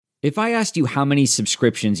If I asked you how many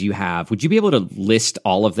subscriptions you have, would you be able to list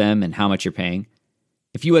all of them and how much you're paying?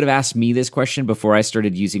 If you would have asked me this question before I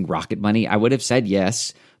started using Rocket Money, I would have said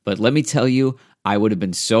yes, but let me tell you, I would have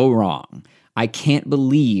been so wrong. I can't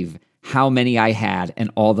believe how many I had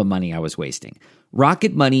and all the money I was wasting.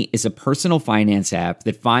 Rocket Money is a personal finance app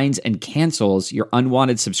that finds and cancels your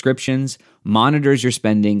unwanted subscriptions, monitors your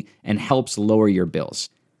spending, and helps lower your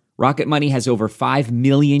bills. Rocket Money has over 5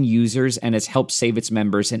 million users and has helped save its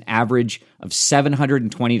members an average of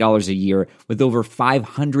 $720 a year with over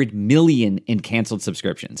 500 million in canceled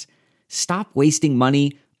subscriptions. Stop wasting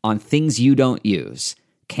money on things you don't use.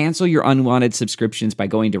 Cancel your unwanted subscriptions by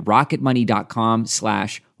going to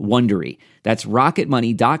rocketmoney.com/Wondery. That's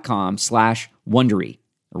rocketmoney.com/Wondery.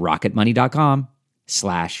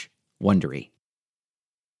 rocketmoney.com/Wondery.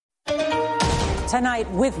 Tonight,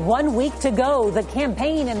 with 1 week to go, the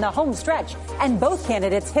campaign in the home stretch, and both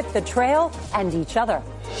candidates hit the trail and each other.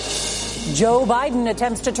 Joe Biden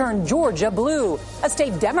attempts to turn Georgia blue, a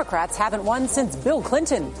state Democrats haven't won since Bill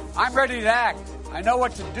Clinton. I'm ready to act. I know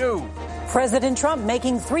what to do. President Trump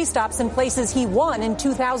making 3 stops in places he won in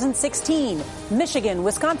 2016, Michigan,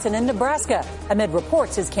 Wisconsin, and Nebraska, amid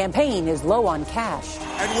reports his campaign is low on cash.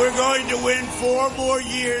 And we're going to win 4 more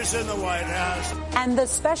years in the White House. And the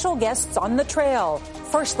special guests on the trail,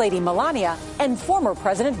 First Lady Melania and former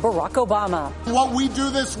President Barack Obama. What we do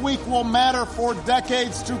this week will matter for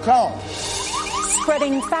decades to come.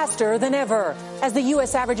 Spreading faster than ever. As the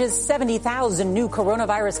U.S. averages 70,000 new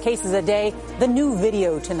coronavirus cases a day, the new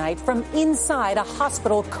video tonight from inside a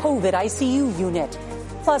hospital COVID ICU unit.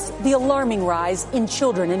 Plus, the alarming rise in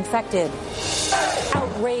children infected.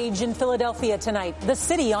 Outrage in Philadelphia tonight. The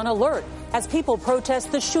city on alert as people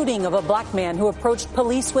protest the shooting of a black man who approached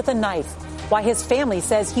police with a knife. Why his family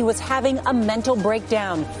says he was having a mental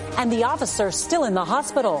breakdown and the officer still in the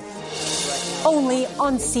hospital. Only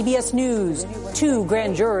on CBS News. 2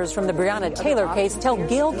 grand jurors from the Breonna Taylor case tell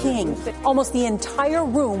Gayle King almost the entire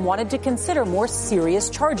room wanted to consider more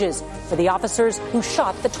serious charges for the officers who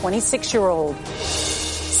shot the 26-year-old.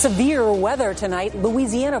 Severe weather tonight.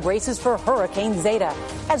 Louisiana braces for Hurricane Zeta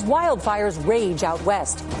as wildfires rage out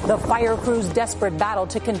west. The fire crew's desperate battle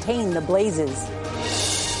to contain the blazes.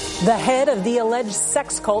 The head of the alleged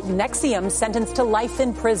sex cult NXIVM sentenced to life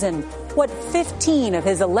in prison. What 15 of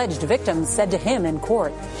his alleged victims said to him in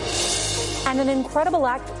court. And an incredible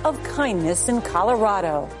act of kindness in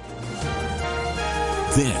Colorado.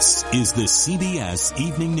 This is the CBS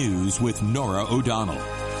Evening News with Norah O'Donnell.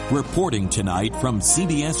 Reporting tonight from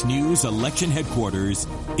CBS News Election Headquarters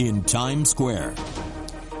in Times Square.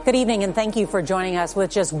 Good evening, and thank you for joining us. With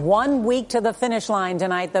just 1 week to the finish line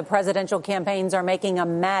tonight, the presidential campaigns are making a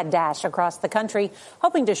mad dash across the country,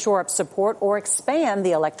 hoping to shore up support or expand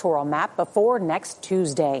the electoral map before next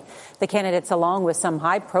Tuesday. The candidates, along with some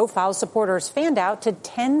high-profile supporters, fanned out to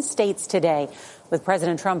 10 states today, with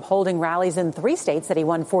President Trump holding rallies in 3 states that he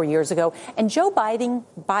won 4 years ago, and Joe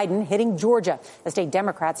Biden hitting Georgia, a state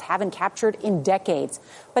Democrats haven't captured in decades.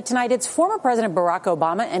 But tonight, it's former President Barack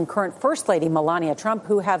Obama and current First Lady Melania Trump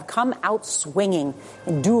who have come out swinging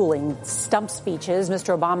in dueling stump speeches.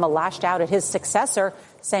 Mr. Obama lashed out at his successor,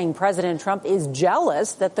 saying President Trump is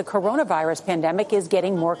jealous that the coronavirus pandemic is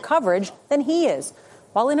getting more coverage than he is.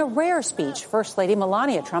 While in a rare speech, First Lady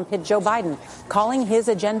Melania Trump hit Joe Biden, calling his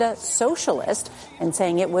agenda socialist and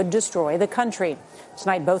saying it would destroy the country.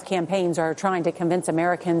 Tonight, both campaigns are trying to convince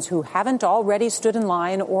Americans who haven't already stood in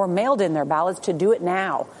line or mailed in their ballots to do it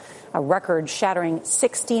now. A record-shattering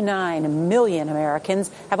 69 million Americans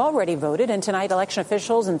have already voted, and tonight election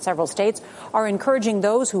officials in several states are encouraging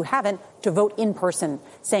those who haven't to vote in person,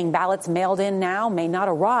 saying ballots mailed in now may not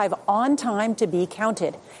arrive on time to be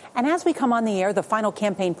counted. And as we come on the air, the final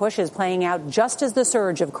campaign push is playing out just as the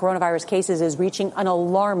surge of coronavirus cases is reaching an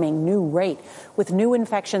alarming new rate, with new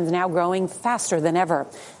infections now growing faster than ever.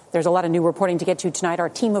 There's a lot of new reporting to get to tonight. Our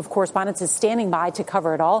team of correspondents is standing by to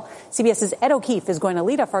cover it all. CBS's Ed O'Keefe is going to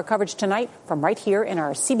lead off our coverage tonight from right here in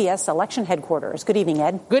our CBS election headquarters. Good evening,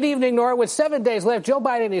 Ed. Good evening, Nora. With 7 days left, Joe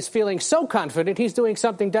Biden is feeling so confident he's doing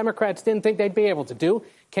something Democrats didn't think they'd be able to do,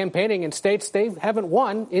 campaigning in states they haven't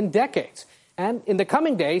won in decades. And in the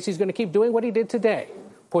coming days, he's going to keep doing what he did today,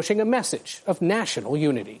 pushing a message of national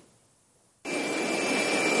unity.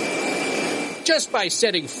 Just by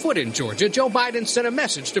setting foot in Georgia, Joe Biden sent a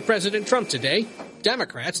message to President Trump today.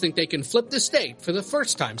 Democrats think they can flip the state for the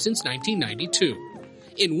first time since 1992.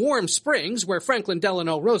 In Warm Springs, where Franklin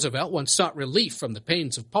Delano Roosevelt once sought relief from the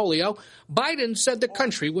pains of polio, Biden said the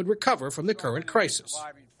country would recover from the current crisis.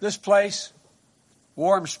 This place,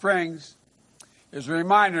 Warm Springs, is a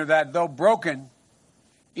reminder that though broken,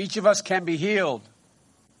 each of us can be healed.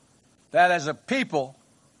 That as a people,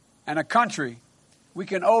 and a country, we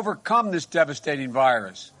can overcome this devastating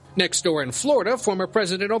virus. Next door in Florida, former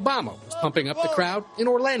President Obama was pumping up the crowd in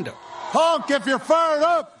Orlando. Honk if you're fired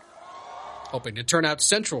up. Hoping to turn out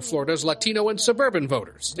Central Florida's Latino and suburban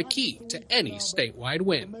voters, the key to any statewide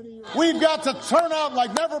win. We've got to turn out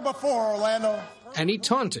like never before, Orlando. And he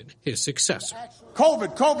taunted his successor.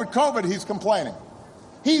 COVID, he's complaining.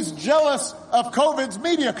 He's jealous of COVID's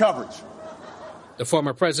media coverage. The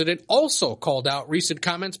former president also called out recent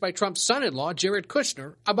comments by Trump's son-in-law, Jared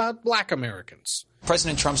Kushner, about black Americans.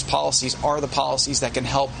 President Trump's policies are the policies that can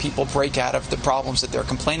help people break out of the problems that they're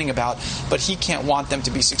complaining about, but he can't want them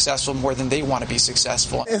to be successful more than they want to be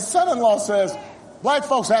successful. His son-in-law says black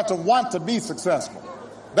folks have to want to be successful.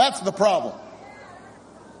 That's the problem.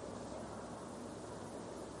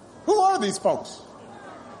 Who are these folks?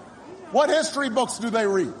 What history books do they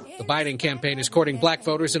read? The Biden campaign is courting black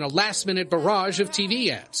voters in a last-minute barrage of TV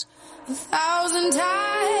ads. 1,000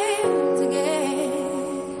 times again.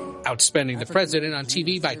 Outspending the president on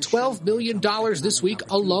TV by $12 billion this week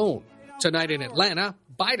alone. Tonight in Atlanta,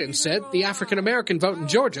 Biden said the African-American vote in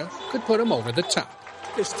Georgia could put him over the top.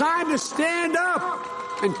 It's time to stand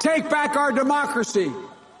up and take back our democracy.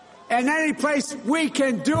 And any place we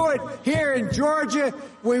can do it, here in Georgia,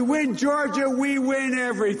 we win Georgia, we win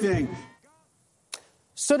everything.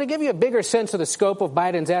 So to give you a bigger sense of the scope of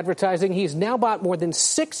Biden's advertising, he's now bought more than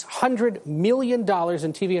 $600 million in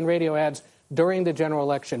TV and radio ads during the general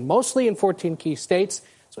election, mostly in 14 key states.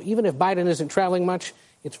 So even if Biden isn't traveling much,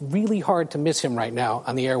 it's really hard to miss him right now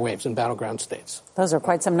on the airwaves in battleground states. Those are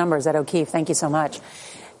quite some numbers, Ed O'Keefe. Thank you so much.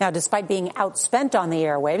 Now, despite being outspent on the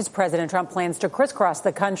airwaves, President Trump plans to crisscross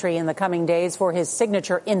the country in the coming days for his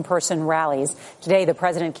signature in-person rallies. Today, the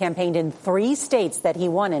president campaigned in 3 states that he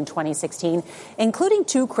won in 2016, including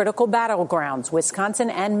 2 critical battlegrounds, Wisconsin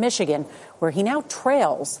and Michigan, where he now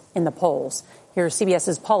trails in the polls. Here's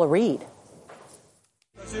CBS's Paula Reed.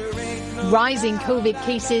 Rising COVID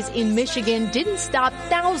cases in Michigan didn't stop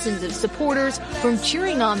thousands of supporters from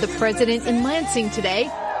cheering on the president in Lansing today,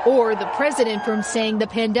 or the president from saying the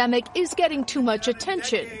pandemic is getting too much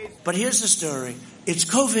attention. But here's the story. It's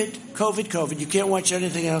COVID. You can't watch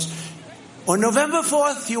anything else. On November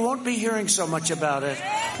 4th, you won't be hearing so much about it.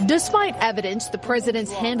 Despite evidence the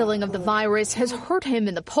president's handling of the virus has hurt him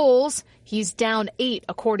in the polls, he's down 8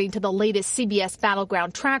 according to the latest CBS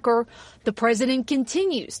Battleground tracker. The president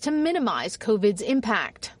continues to minimize COVID's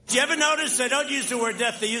impact. Do you ever notice they don't use the word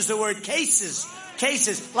death, they use the word cases?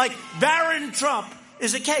 Cases. Like Barron Trump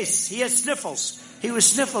is a case. He has sniffles. He was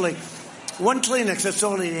sniffling. 1 Kleenex, that's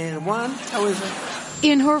all he needed. 1? How is it?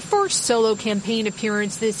 In her first solo campaign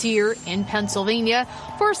appearance this year in Pennsylvania,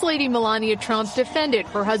 First Lady Melania Trump defended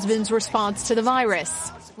her husband's response to the virus.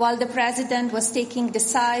 While the president was taking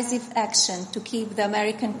decisive action to keep the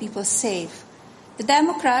American people safe, the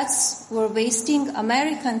Democrats were wasting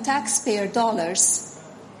American taxpayer dollars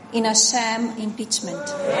in a sham impeachment.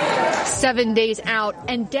 7 days out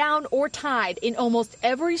and down or tied in almost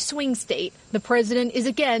every swing state, the president is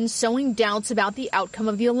again sowing doubts about the outcome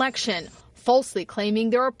of the election, falsely claiming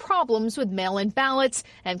there are problems with mail-in ballots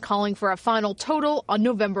and calling for a final total on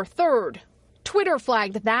November 3rd. Twitter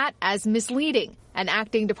flagged that as misleading. And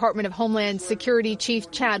acting Department of Homeland Security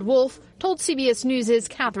Chief Chad Wolf told CBS News'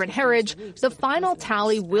 Catherine Herridge the final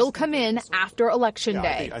tally will come in after Election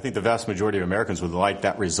Day. I think the vast majority of Americans would like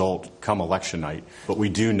that result come election night. But we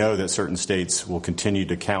do know that certain states will continue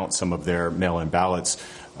to count some of their mail-in ballots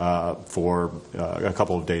for a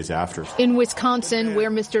couple of days after. In Wisconsin,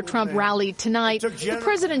 where Mr. Trump rallied tonight, the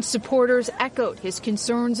president's supporters echoed his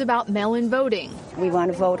concerns about mail-in voting. We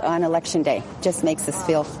want to vote on Election Day. Just makes us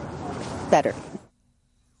feel better.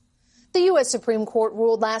 The U.S. Supreme Court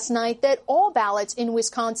ruled last night that all ballots in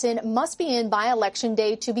Wisconsin must be in by Election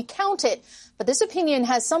Day to be counted. But this opinion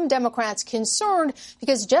has some Democrats concerned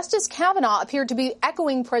because Justice Kavanaugh appeared to be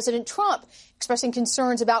echoing President Trump, expressing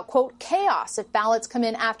concerns about, quote, chaos if ballots come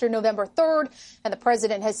in after November 3rd. And the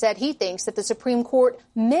president has said he thinks that the Supreme Court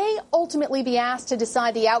may ultimately be asked to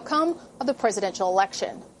decide the outcome of the presidential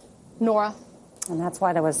election. Nora. And that's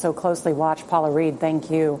why that was so closely watched. Paula Reed,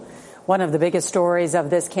 thank you. One of the biggest stories of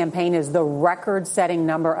this campaign is the record-setting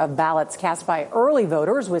number of ballots cast by early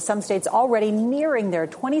voters, with some states already nearing their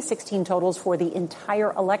 2016 totals for the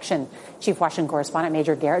entire election. Chief Washington correspondent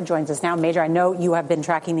Major Garrett joins us now. Major, I know you have been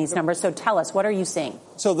tracking these numbers, so tell us, what are you seeing?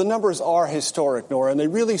 So the numbers are historic, Nora, and they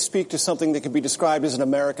really speak to something that could be described as an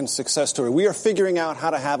American success story. We are figuring out how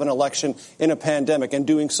to have an election in a pandemic and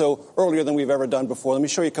doing so earlier than we've ever done before. Let me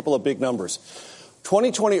show you a couple of big numbers.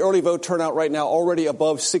 2020 early vote turnout right now already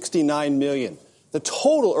above 69 million. The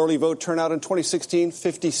total early vote turnout in 2016,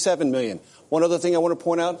 57 million. One other thing I want to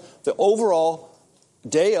point out, the overall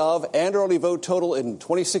Day of and early vote total in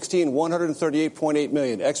 2016, 138.8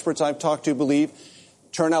 million. Experts I've talked to believe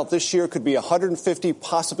turnout this year could be 150,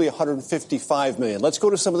 possibly 155 million. Let's go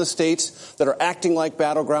to some of the states that are acting like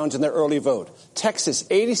battlegrounds in their early vote. Texas,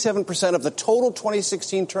 87% of the total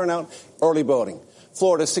 2016 turnout early voting.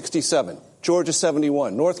 Florida, 67. Georgia,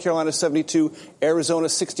 71. North Carolina, 72. Arizona,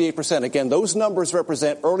 68%. Again, those numbers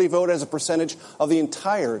represent early vote as a percentage of the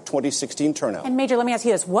entire 2016 turnout. And Major, let me ask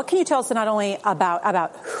you this. What can you tell us not only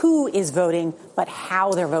about who is voting, but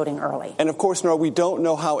how they're voting early? And of course, Nora, we don't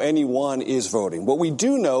know how anyone is voting. What we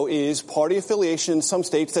do know is party affiliation in some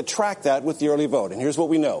states that track that with the early vote. And here's what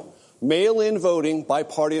we know. Mail-in voting by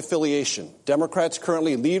party affiliation. Democrats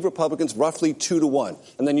currently lead Republicans roughly 2-1.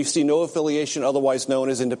 And then you see no affiliation, otherwise known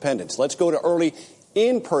as independents. Let's go to early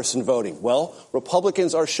in-person voting. Well,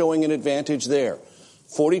 Republicans are showing an advantage there.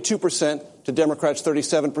 42% to Democrats,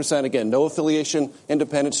 37%. Again, no affiliation,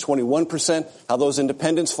 independents, 21%. How those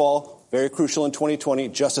independents fall, very crucial in 2020,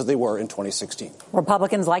 just as they were in 2016.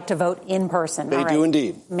 Republicans like to vote in person. They do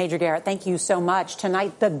indeed. Major Garrett, thank you so much.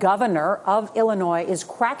 Tonight, the governor of Illinois is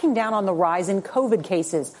cracking down on the rise in COVID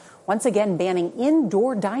cases, once again banning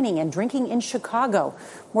indoor dining and drinking in Chicago.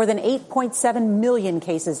 More than 8.7 million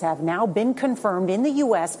cases have now been confirmed in the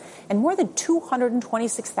U.S., and more than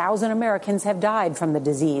 226,000 Americans have died from the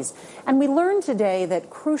disease. And we learned today that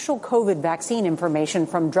crucial COVID vaccine information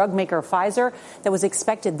from drug maker Pfizer that was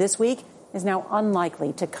expected this week is now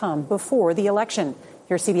unlikely to come before the election.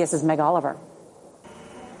 Here's CBS's Meg Oliver.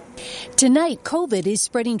 Tonight, COVID is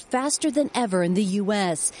spreading faster than ever in the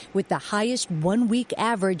U.S., with the highest one-week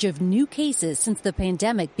average of new cases since the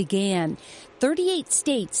pandemic began. 38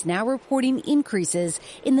 states now reporting increases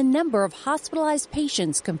in the number of hospitalized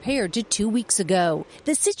patients compared to 2 weeks ago.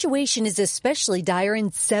 The situation is especially dire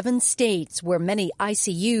in 7 states, where many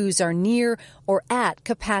ICUs are near or at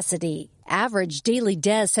capacity. Average daily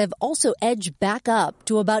deaths have also edged back up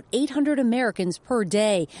to about 800 Americans per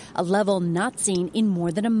day, a level not seen in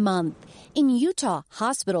more than a month. In Utah,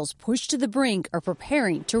 hospitals pushed to the brink are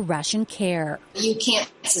preparing to ration care. You can't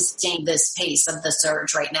sustain this pace of the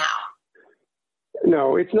surge right now.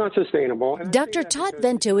 No, it's not sustainable. Dr. Todd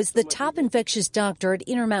Vento is the top infectious doctor at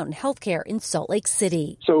Intermountain Healthcare in Salt Lake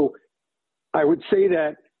City. So I would say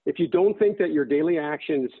that if you don't think that your daily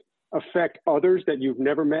actions affect others that you've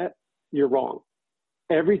never met, you're wrong.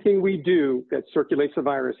 Everything we do that circulates the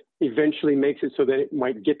virus eventually makes it so that it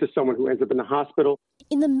might get to someone who ends up in the hospital.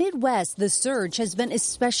 In the Midwest, the surge has been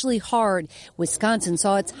especially hard. Wisconsin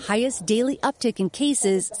saw its highest daily uptick in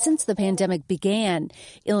cases since the pandemic began.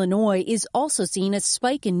 Illinois is also seeing a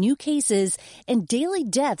spike in new cases, and daily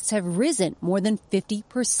deaths have risen more than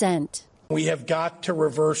 50%. We have got to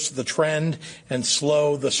reverse the trend and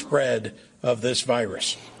slow the spread of this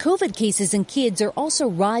virus. COVID cases in kids are also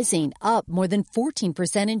rising, up more than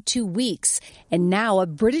 14% in 2 weeks. And now a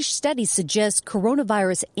British study suggests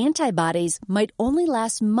coronavirus antibodies might only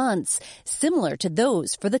last months, similar to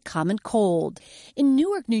those for the common cold. In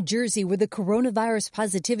Newark, New Jersey, where the coronavirus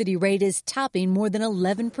positivity rate is topping more than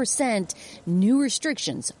 11%, new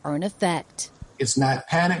restrictions are in effect. It's not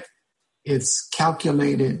panic. It's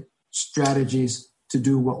calculated strategies to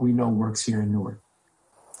do what we know works here in Newark.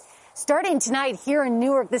 Starting tonight here in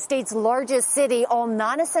Newark, the state's largest city, all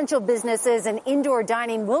non-essential businesses and indoor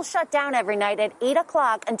dining will shut down every night at 8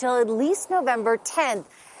 o'clock until at least November 10th.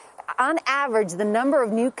 On average, the number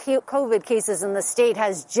of new COVID cases in the state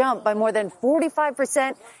has jumped by more than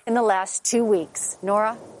 45% in the last 2 weeks.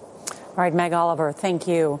 Nora? All right, Meg Oliver, thank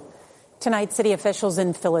you. Tonight, city officials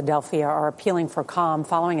in Philadelphia are appealing for calm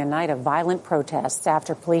following a night of violent protests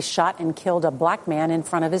after police shot and killed a black man in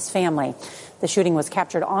front of his family. The shooting was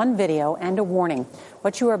captured on video and a warning.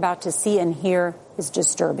 What you are about to see and hear is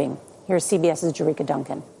disturbing. Here's CBS's Jerika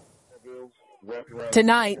Duncan.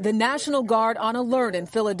 Tonight, the National Guard on alert in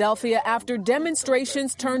Philadelphia after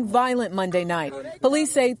demonstrations turned violent Monday night.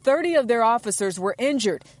 Police say 30 of their officers were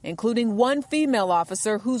injured, including one female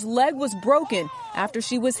officer whose leg was broken after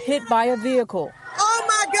she was hit by a vehicle. Oh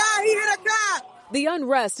my God, he hit a cop! The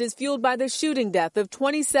unrest is fueled by the shooting death of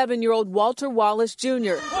 27-year-old Walter Wallace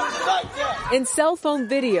Jr. In cell phone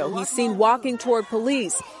video, he's seen walking toward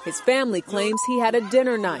police. His family claims he had a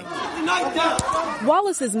dinner knife.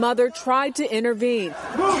 Wallace's mother tried to intervene.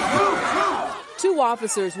 2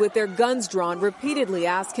 officers with their guns drawn repeatedly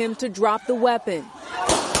asked him to drop the weapon.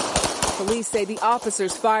 Police say the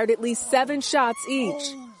officers fired at least 7 shots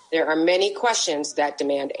each. There are many questions that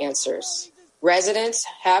demand answers. Residents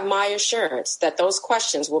have my assurance that those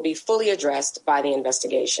questions will be fully addressed by the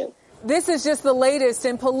investigation. This is just the latest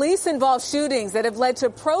in police-involved shootings that have led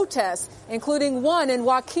to protests, including one in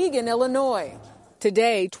Waukegan, Illinois.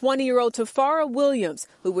 Today, 20-year-old Tafara Williams,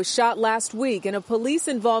 who was shot last week in a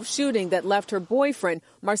police-involved shooting that left her boyfriend,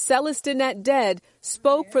 Marcellus Dinette, dead,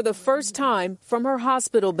 spoke for the first time from her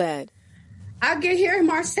hospital bed. I could hear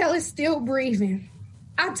Marcellus still breathing.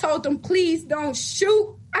 I told him, please don't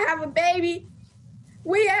shoot. I have a baby.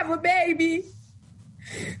 We have a baby.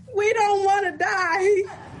 We don't want to die.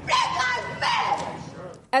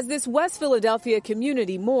 As this West Philadelphia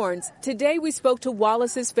community mourns, today we spoke to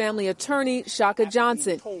Wallace's family attorney, Shaka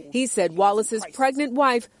Johnson. He said Wallace's pregnant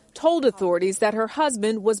wife told authorities that her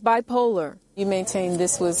husband was bipolar. You maintain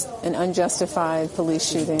this was an unjustified police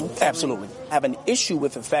shooting? Absolutely. I have an issue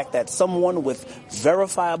with the fact that someone with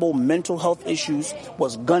verifiable mental health issues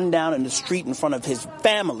was gunned down in the street in front of his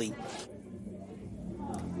family.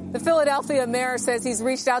 The Philadelphia mayor says he's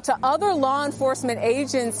reached out to other law enforcement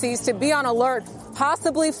agencies to be on alert,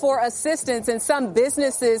 possibly for assistance, and some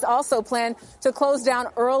businesses also plan to close down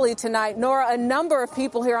early tonight. Nora, a number of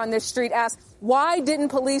people here on this street asked, why didn't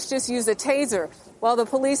police just use a taser? Well, the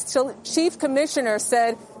police chief commissioner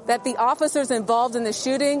said that the officers involved in the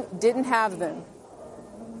shooting didn't have them.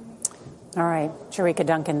 All right, Sharika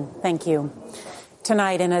Duncan, thank you.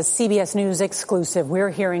 Tonight, in a CBS News exclusive,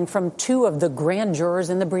 we're hearing from two of the grand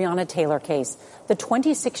jurors in the Breonna Taylor case. The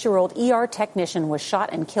 26-year-old ER technician was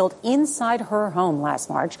shot and killed inside her home last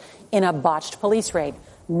March in a botched police raid.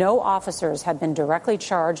 No officers have been directly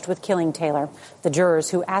charged with killing Taylor. The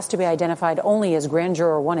jurors, who asked to be identified only as Grand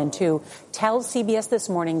Juror 1 and 2, tell CBS This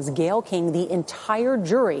Morning's Gayle King the entire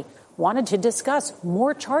jury wanted to discuss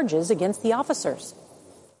more charges against the officers.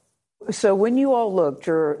 So when you all look,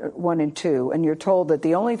 Juror 1 and 2, and you're told that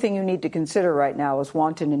the only thing you need to consider right now is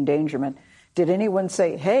wanton endangerment, did anyone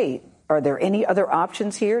say, hey, are there any other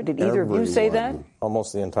options here? Did either of you say that?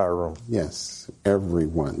 Almost the entire room. Yes,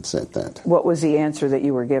 everyone said that. What was the answer that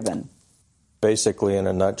you were given? Basically, in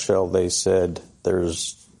a nutshell, they said there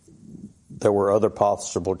were other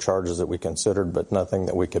possible charges that we considered, but nothing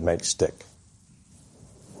that we could make stick,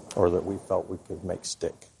 or that we felt we could make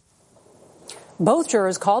stick. Both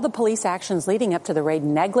jurors called the police actions leading up to the raid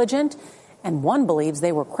negligent, and one believes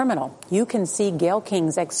they were criminal. You can see Gayle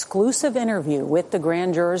King's exclusive interview with the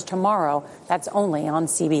grand jurors tomorrow. That's only on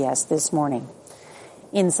CBS This Morning.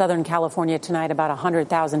 In Southern California tonight, about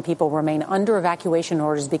 100,000 people remain under evacuation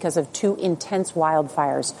orders because of two intense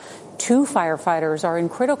wildfires. 2 firefighters are in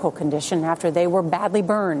critical condition after they were badly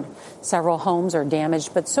burned. Several homes are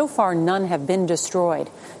damaged, but so far none have been destroyed.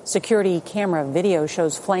 Security camera video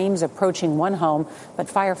shows flames approaching one home, but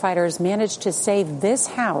firefighters managed to save this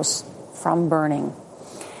house from burning.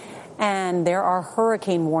 And there are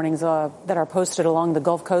hurricane warnings that are posted along the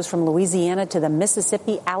Gulf Coast from Louisiana to the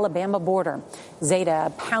Mississippi-Alabama border.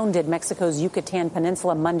 Zeta pounded Mexico's Yucatan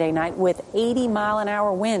Peninsula Monday night with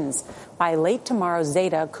 80-mile-an-hour winds. By late tomorrow,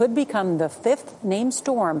 Zeta could become the 5th named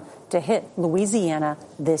storm to hit Louisiana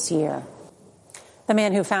this year. The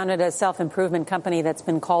man who founded a self-improvement company that's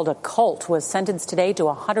been called a cult was sentenced today to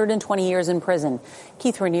 120 years in prison.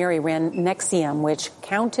 Keith Raniere ran NXIVM, which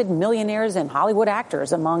counted millionaires and Hollywood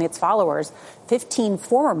actors among its followers. 15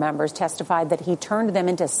 former members testified that he turned them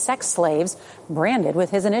into sex slaves branded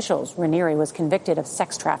with his initials. Raniere was convicted of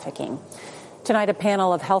sex trafficking. Tonight, a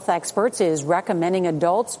panel of health experts is recommending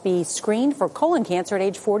adults be screened for colon cancer at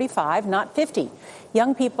age 45, not 50.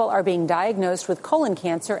 Young people are being diagnosed with colon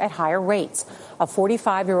cancer at higher rates. A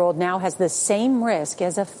 45-year-old now has the same risk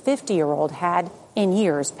as a 50-year-old had in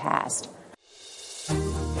years past.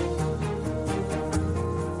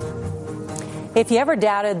 If you ever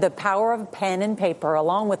doubted the power of pen and paper,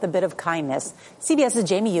 along with a bit of kindness, CBS's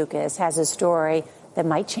Jamie Yuccas has a story that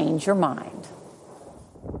might change your mind.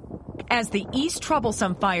 As the East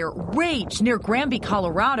Troublesome fire raged near Granby,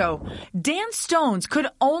 Colorado, Dan Stones could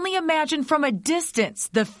only imagine from a distance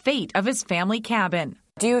the fate of his family cabin.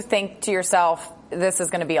 Do you think to yourself, this is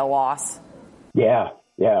going to be a loss? Yeah,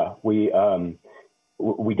 we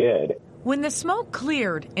did. When the smoke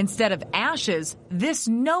cleared, instead of ashes, this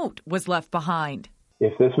note was left behind.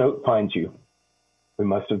 If this note finds you, we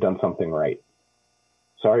must have done something right.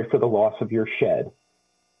 Sorry for the loss of your shed,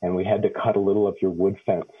 and we had to cut a little of your wood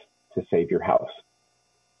fence to save your house.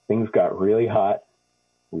 Things got really hot.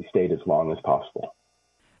 We stayed as long as possible.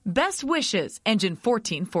 Best wishes, Engine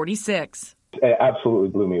 1446. It absolutely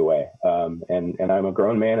blew me away. And I'm a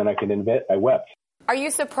grown man, and I can admit I wept. Are you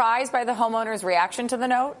surprised by the homeowner's reaction to the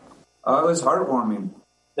note? It was heartwarming.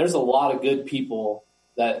 There's a lot of good people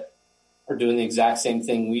that are doing the exact same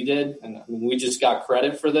thing we did, and I mean, we just got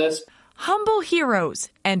credit for this. Humble heroes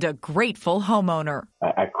and a grateful homeowner.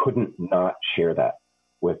 I couldn't not share that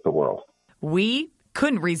with the world. We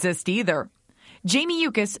couldn't resist either. Jamie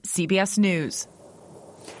Yuccas, CBS News.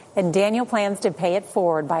 And Daniel plans to pay it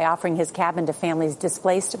forward by offering his cabin to families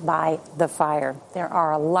displaced by the fire. There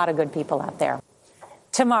are a lot of good people out there.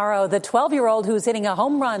 Tomorrow, the 12-year-old who's hitting a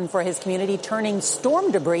home run for his community, turning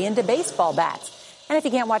storm debris into baseball bats. And if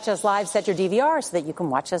you can't watch us live, set your DVR so that you can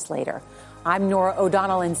watch us later. I'm Norah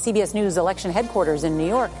O'Donnell in CBS News Election Headquarters in New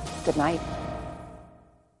York. Good night.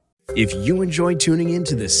 If you enjoyed tuning in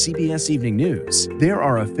to the CBS Evening News, there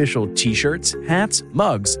are official T-shirts, hats,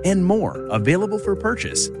 mugs, and more available for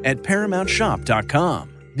purchase at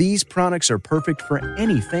ParamountShop.com. These products are perfect for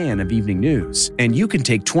any fan of evening news, and you can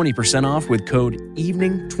take 20% off with code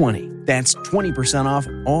EVENING20. That's 20% off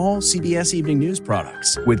all CBS Evening News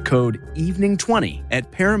products with code EVENING20 at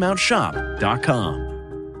ParamountShop.com.